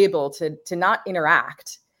you're able to not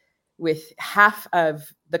interact with half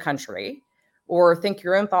of the country, or think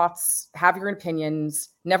your own thoughts, have your opinions,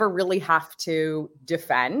 never really have to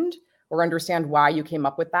defend or understand why you came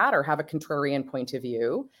up with that, or have a contrarian point of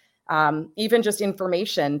view, even just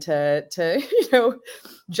information to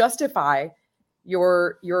justify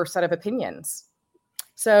your set of opinions.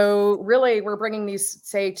 So really, we're bringing these,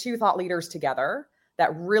 say, two thought leaders together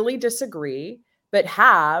that really disagree, but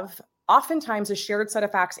have oftentimes a shared set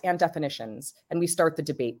of facts and definitions, and we start the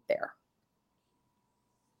debate there.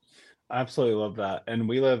 I absolutely love that. And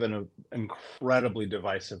we live in an incredibly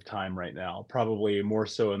divisive time right now, probably more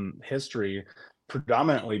so in history,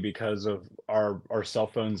 predominantly because of our cell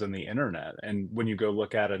phones and the internet. And when you go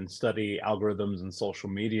look at and study algorithms and social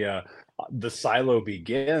media, the silo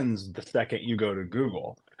begins the second you go to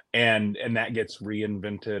Google. And that gets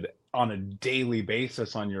reinvented on a daily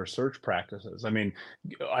basis on your search practices. I mean,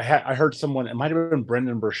 I heard someone, it might have been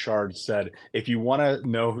Brendan Burchard, said, if you want to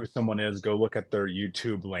know who someone is, go look at their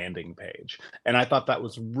YouTube landing page. And I thought that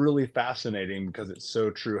was really fascinating because it's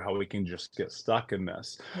so true how we can just get stuck in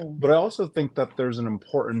this. But I also think that there's an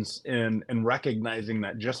importance in recognizing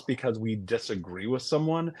that just because we disagree with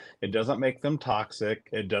someone, it doesn't make them toxic.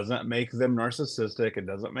 It doesn't make them narcissistic. It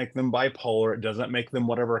doesn't make them bipolar. It doesn't make them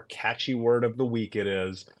whatever catchy word of the week it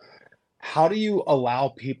is. How do you allow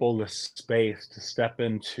people the space to step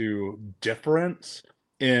into difference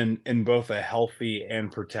in both a healthy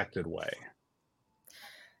and protected way?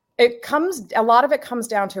 A lot of it comes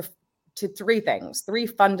down to three things, three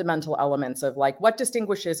fundamental elements of like what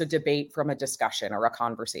distinguishes a debate from a discussion or a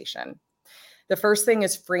conversation. The first thing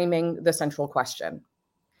is framing the central question.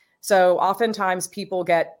 So oftentimes people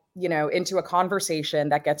get, into a conversation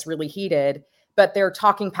that gets really heated, but they're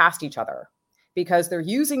talking past each other because they're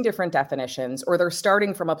using different definitions, or they're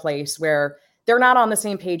starting from a place where they're not on the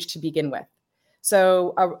same page to begin with.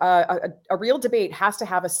 So a real debate has to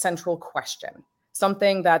have a central question,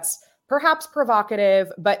 something that's perhaps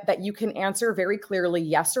provocative, but that you can answer very clearly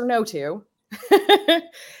yes or no to.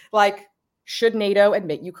 Like, should NATO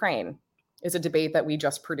admit Ukraine? Is a debate that we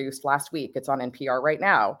just produced last week. It's on NPR right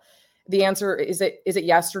now. The answer is it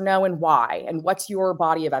yes or no, and why? And what's your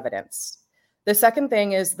body of evidence? The second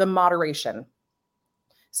thing is the moderation.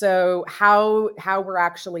 So how we're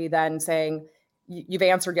actually then saying, you've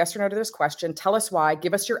answered yes or no to this question. Tell us why.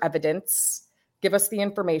 Give us your evidence. Give us the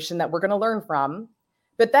information that we're going to learn from.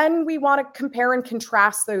 But then we want to compare and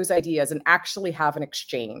contrast those ideas and actually have an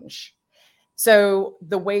exchange. So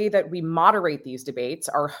the way that we moderate these debates,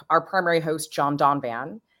 our primary host, John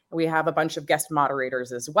Donvan, we have a bunch of guest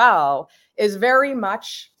moderators as well, is very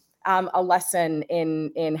much a lesson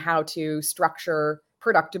in how to structure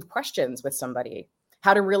productive questions with somebody,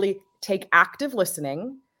 how to really take active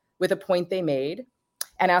listening with a point they made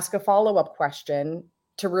and ask a follow-up question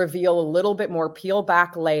to reveal a little bit more, peel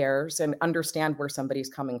back layers and understand where somebody's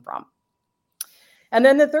coming from. And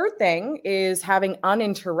then the third thing is having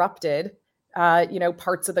uninterrupted,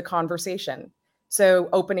 parts of the conversation. So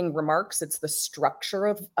opening remarks, it's the structure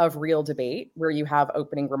of real debate where you have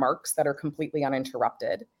opening remarks that are completely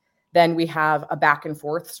uninterrupted. Then we have a back and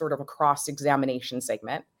forth, sort of a cross-examination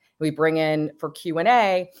segment. We bring in for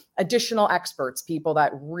Q&A additional experts, people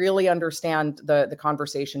that really understand the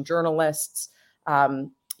conversation, journalists,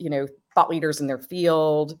 thought leaders in their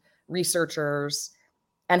field, researchers,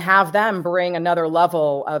 and have them bring another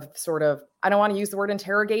level of sort of, I don't want to use the word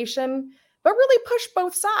interrogation, but really push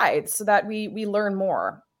both sides so that we learn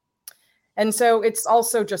more. And so it's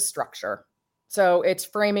also just structure. So it's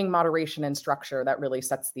framing, moderation, and structure that really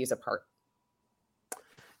sets these apart.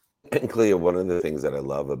 And Clea, one of the things that I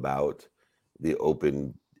love about the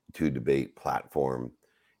Open to Debate platform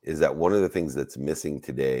is that one of the things that's missing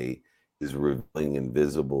today is revealing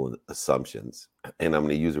invisible assumptions. And I'm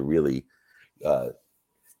going to use a really,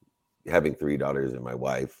 having 3 daughters and my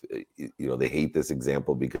wife, they hate this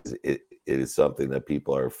example because it is something that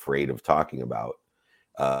people are afraid of talking about.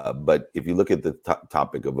 But if you look at the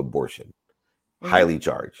topic of abortion, highly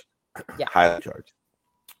charged, highly charged.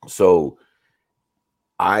 So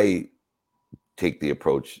I take the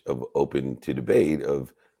approach of Open to Debate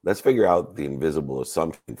of let's figure out the invisible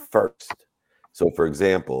assumption first. So for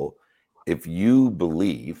example, if you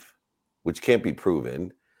believe, which can't be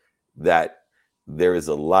proven, that there is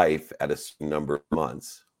a life at a certain number of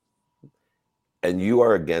months and you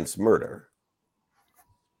are against murder,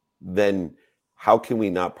 then how can we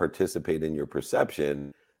not participate in your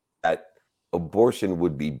perception that abortion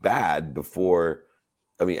would be bad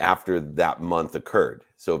after that month occurred?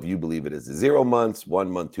 So if you believe it is 0 months, 1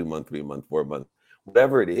 month, 2 months, 3 months, 4 months,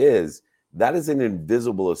 whatever it is, that is an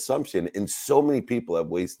invisible assumption. And so many people have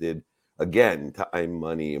wasted, again, time,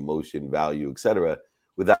 money, emotion, value, etc.,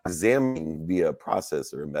 without examining via a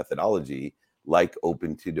process or a methodology like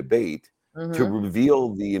Open to Debate to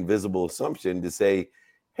reveal the invisible assumption, to say,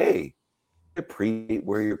 hey, I appreciate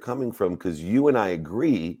where you're coming from because you and I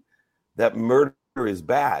agree that murder is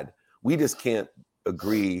bad. We just can't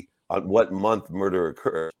agree on what month murder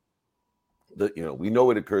occurs. We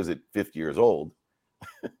know it occurs at 50 years old,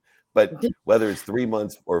 but whether it's 3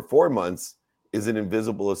 months or 4 months is an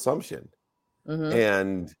invisible assumption.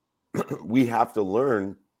 And we have to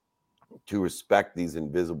learn to respect these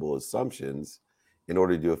invisible assumptions in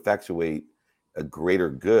order to effectuate a greater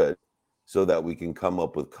good so that we can come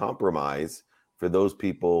up with compromise for those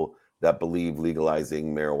people that believe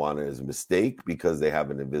legalizing marijuana is a mistake because they have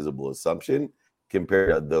an invisible assumption,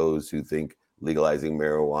 compared to those who think legalizing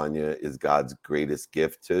marijuana is God's greatest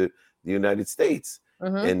gift to the United States.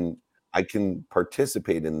 And I can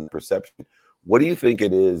participate in the perception. What do you think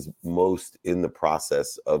it is most in the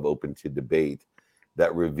process of Open to Debate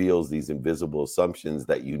that reveals these invisible assumptions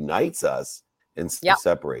that unites us and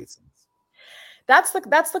separates us? That's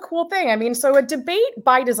the cool thing. I mean, so a debate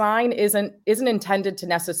by design isn't intended to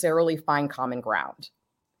necessarily find common ground.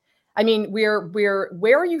 I mean,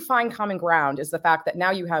 where you find common ground is the fact that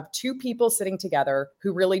now you have two people sitting together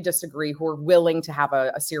who really disagree, who are willing to have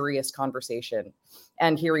a serious conversation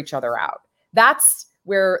and hear each other out. That's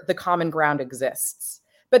where the common ground exists.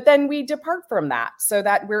 But then we depart from that so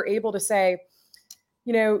that we're able to say,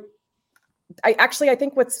 I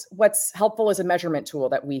think what's helpful is a measurement tool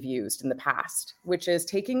that we've used in the past, which is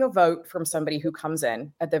taking a vote from somebody who comes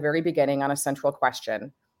in at the very beginning on a central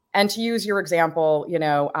question. And to use your example,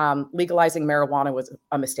 legalizing marijuana was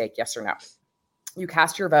a mistake, yes or no. You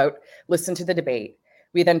cast your vote, listen to the debate.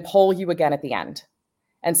 We then poll you again at the end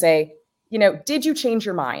and say, did you change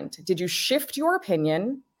your mind? Did you shift your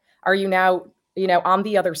opinion? Are you now, on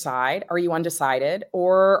the other side? Are you undecided?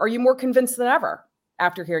 Or are you more convinced than ever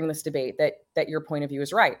after hearing this debate that your point of view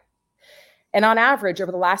is right? And on average,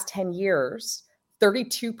 over the last 10 years,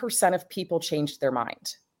 32% of people changed their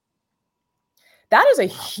mind. That is a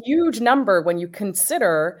huge number when you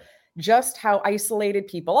consider just how isolated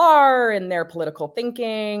people are in their political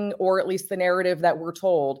thinking, or at least the narrative that we're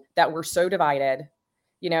told, that we're so divided,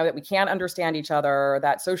 that we can't understand each other,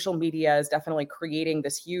 that social media is definitely creating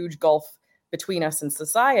this huge gulf between us and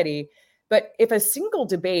society. But if a single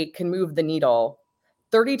debate can move the needle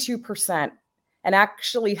 32% and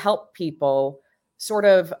actually help people sort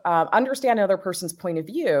of understand another person's point of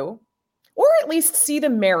view, or at least see the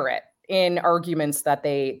merit in arguments that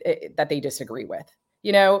they disagree with.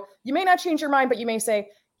 You may not change your mind, but you may say,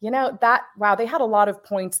 wow, they had a lot of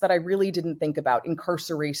points that I really didn't think about.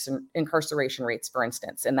 Incarceration rates, for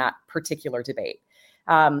instance, in that particular debate.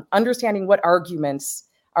 Understanding what arguments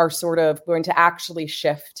are sort of going to actually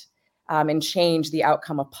shift and change the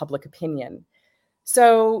outcome of public opinion.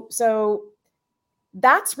 So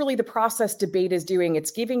that's really the process debate is doing.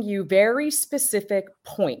 It's giving you very specific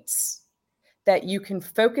points that you can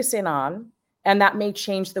focus in on, and that may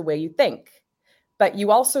change the way you think. But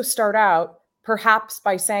you also start out perhaps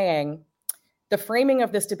by saying the framing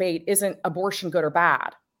of this debate isn't abortion good or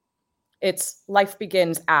bad. It's life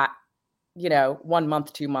begins at 1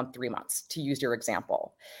 month, 2 months, 3 months, to use your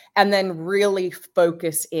example, and then really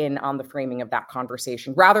focus in on the framing of that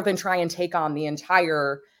conversation rather than try and take on the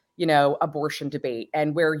entire, abortion debate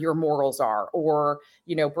and where your morals are, or,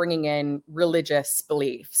 bringing in religious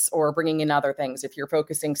beliefs or bringing in other things. If you're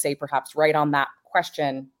focusing, say, perhaps right on that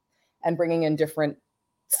question and bringing in different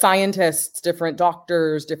scientists, different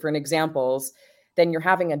doctors, different examples, then you're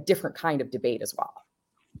having a different kind of debate as well.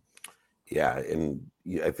 Yeah, and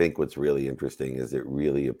I think what's really interesting is it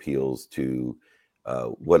really appeals to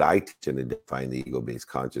what I teach in define the ego-based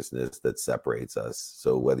consciousness that separates us.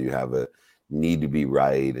 So whether you have a need to be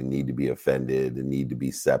right, a need to be offended, a need to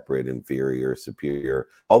be separate, inferior, superior,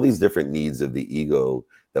 all these different needs of the ego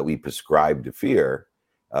that we prescribe to fear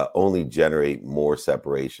only generate more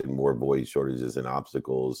separation, more void shortages and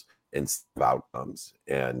obstacles and outcomes.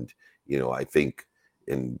 And, I think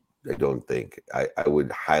I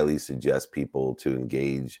would highly suggest people to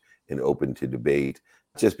engage and open to debate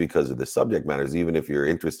just because of the subject matters, even if you're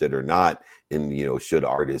interested or not in, should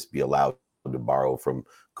artists be allowed to borrow from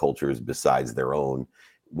cultures besides their own,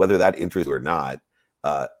 whether that interests you or not.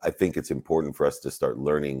 I think it's important for us to start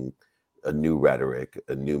learning a new rhetoric,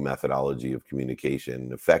 a new methodology of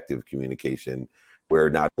communication, effective communication, where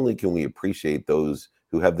not only can we appreciate those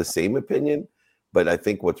who have the same opinion, but I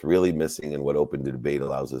think what's really missing and what open to debate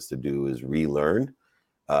allows us to do is relearn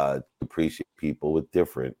to appreciate people with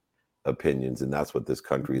different opinions. And that's what this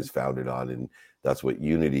country is founded on. And that's what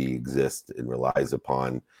unity exists and relies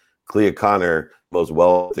upon. Clea Connor, most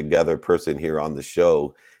well together person here on the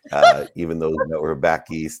show, even those that were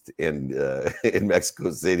back east and in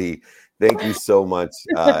Mexico City. Thank you so much.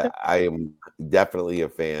 I am definitely a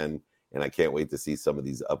fan, and I can't wait to see some of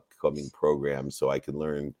these upcoming programs so I can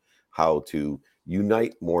learn how to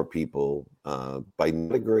unite more people by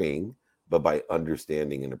not agreeing, but by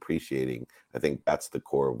understanding and appreciating. I think that's the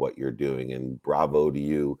core of what you're doing. And bravo to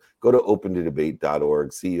you. Go to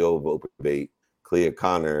opentodebate.org, CEO of Open Debate, Clea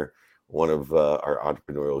Connor, one of our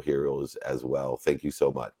entrepreneurial heroes as well. Thank you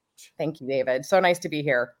so much. Thank you, David. So nice to be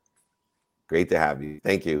here. Great to have you.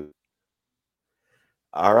 Thank you.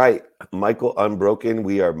 All right, Michael Unbroken,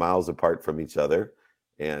 we are miles apart from each other.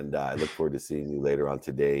 And I look forward to seeing you later on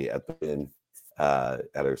today at the Win,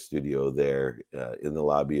 at our studio there in the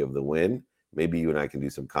lobby of the Win. Maybe you and I can do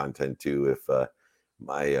some content too if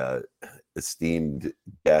my esteemed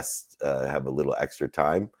guests have a little extra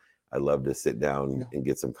time. I'd love to sit down and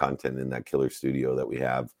get some content in that killer studio that we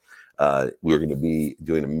have. We're going to be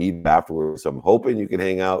doing a meet afterwards, so I'm hoping you can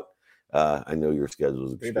hang out. I know your schedule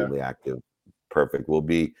is extremely active. Perfect. We'll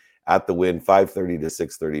be at the Win 5:30 to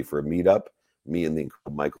 6:30 for a meetup. Me and the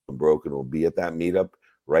Michael Unbroken will be at that meetup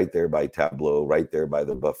right there by Tableau, right there by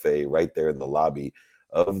the buffet, right there in the lobby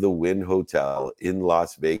of the Win Hotel in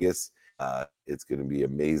Las Vegas. It's going to be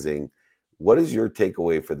amazing. What is your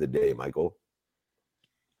takeaway for the day, Michael?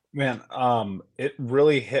 Man, it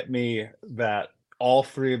really hit me that all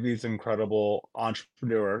three of these incredible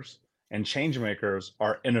entrepreneurs and change makers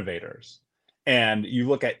are innovators. And you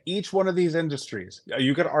look at each one of these industries,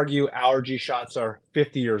 you could argue allergy shots are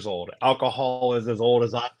 50 years old. Alcohol is as old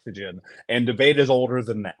as oxygen, and debate is older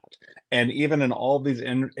than that. And even in all these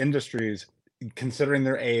industries, considering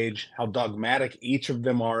their age, how dogmatic each of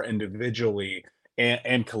them are individually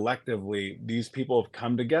and collectively, these people have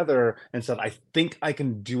come together and said, I think I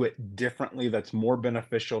can do it differently that's more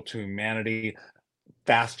beneficial to humanity,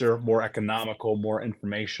 faster, more economical, more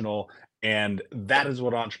informational. And that is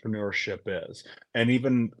what entrepreneurship is. And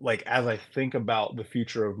even like as I think about the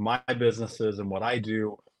future of my businesses and what I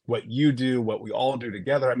do, what you do, what we all do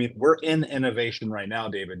together. I mean, we're in innovation right now,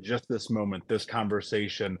 David. Just this moment, this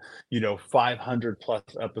conversation, 500 plus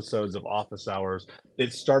episodes of Office Hours.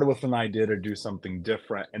 It started with an idea to do something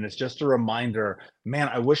different. And it's just a reminder, man,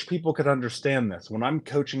 I wish people could understand this. When I'm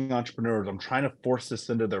coaching entrepreneurs, I'm trying to force this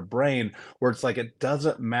into their brain where it's like, it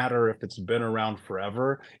doesn't matter if it's been around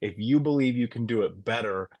forever. If you believe you can do it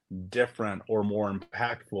better, different, or more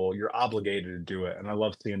impactful, you're obligated to do it. And I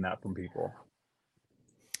love seeing that from people.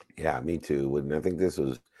 Yeah, me too. And I think this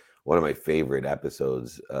was one of my favorite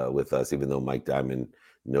episodes with us, even though Mike Diamond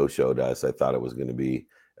no-showed us. I thought it was going to be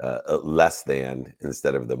a less than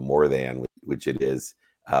instead of the more than, which it is.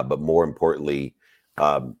 But more importantly,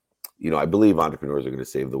 I believe entrepreneurs are going to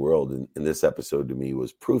save the world. And this episode to me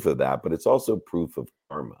was proof of that, but it's also proof of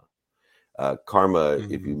karma. Karma,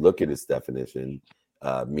 if you look at its definition,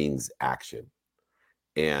 means action.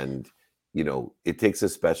 And, it takes a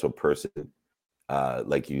special person,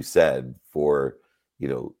 like you said, for,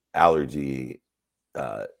 allergy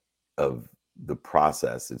of the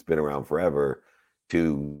process. It's been around forever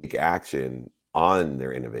to take action on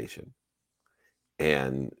their innovation.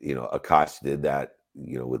 And, Aakash did that,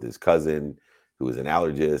 with his cousin, who was an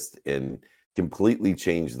allergist, and completely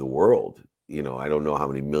changed the world. I don't know how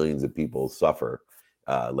many millions of people suffer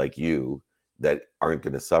like you that aren't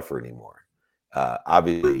going to suffer anymore.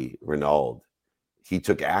 Obviously, Reynald, he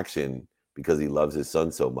took action because he loves his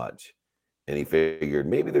son so much. And he figured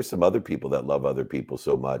maybe there's some other people that love other people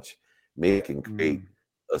so much. Maybe I can create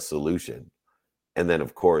a solution. And then,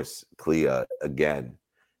 of course, Clea, again,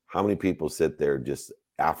 how many people sit there just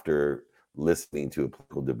after listening to a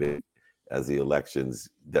political debate as the elections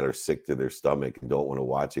that are sick to their stomach and don't want to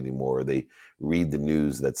watch anymore? They read the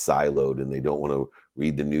news that's siloed and they don't want to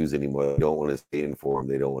read the news anymore. They don't want to stay informed.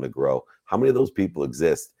 They don't want to grow. How many of those people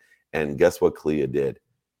exist? And guess what Clea did?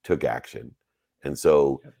 Took action. And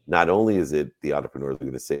so not only is it the entrepreneurs are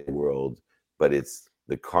going to save the world, but it's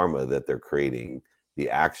the karma that they're creating, the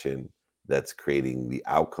action that's creating the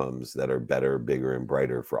outcomes that are better, bigger, and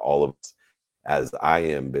brighter for all of us, as I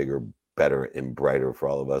am bigger, better, and brighter for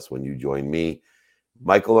all of us when you join me.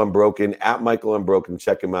 Michael Unbroken, at Michael Unbroken.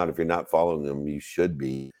 Check him out. If you're not following him, you should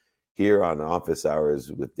be. Here on Office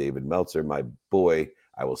Hours with David Meltzer, my boy.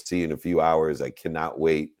 I will see you in a few hours. I cannot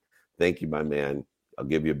wait. Thank you, my man. I'll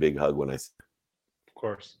give you a big hug when I see you. Of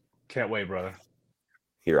course. Can't wait, brother.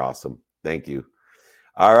 You're awesome. Thank you.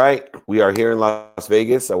 All right. We are here in Las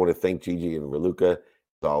Vegas. I want to thank Gigi and Raluca,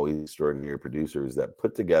 as always, extraordinary producers that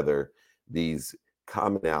put together these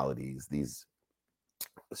commonalities, these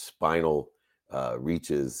spinal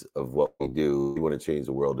reaches of what we do. If you want to change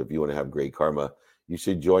the world, if you want to have great karma, you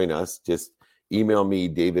should join us. Just email me,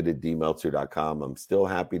 david@dmeltzer.com. I'm still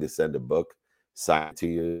happy to send a book, sign it to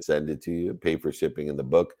you, send it to you, pay for shipping in the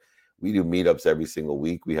book. We do meetups every single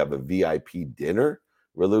week. We have a VIP dinner,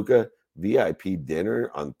 Raluca, VIP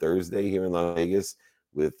dinner on Thursday here in Las Vegas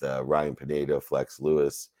with Ryan Pineda, Flex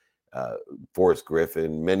Lewis, Forrest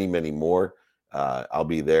Griffin, many, many more. I'll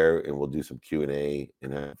be there and we'll do some Q&A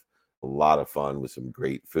and have a lot of fun with some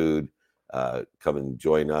great food. Come and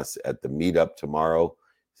join us at the meetup tomorrow.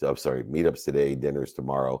 So I'm sorry, meetups today, dinners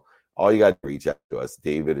tomorrow. All you got to reach out to us,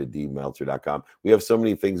 david@dmeltzer.com. We have so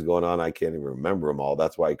many things going on, I can't even remember them all.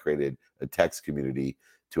 That's why I created a text community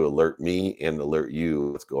to alert me and alert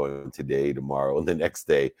you what's going on today, tomorrow, and the next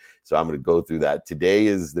day. So I'm going to go through that. Today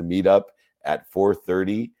is the meetup at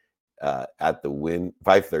 4:30 at the Wynn,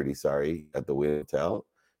 5:30, sorry, at the Wynn Hotel,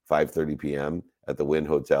 5:30 p.m. at the Wynn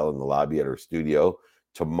Hotel in the lobby at our studio.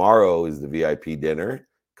 Tomorrow is the VIP dinner.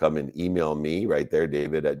 Come and email me right there,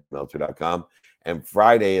 david@meltzer.com. And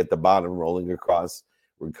Friday at the bottom, rolling across,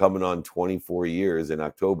 we're coming on 24 years in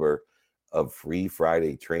October of free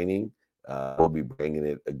Friday training. We'll be bringing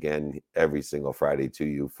it again every single Friday to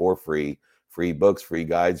you for free. Free books, free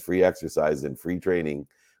guides, free exercise, and free training.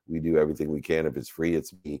 We do everything we can. If it's free,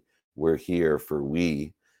 it's me. We're here for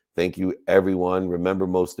we. Thank you, everyone. Remember,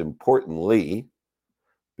 most importantly,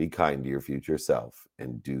 be kind to your future self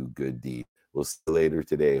and do good deeds. We'll see you later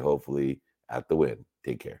today, hopefully at the Wynn.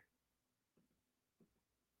 Take care.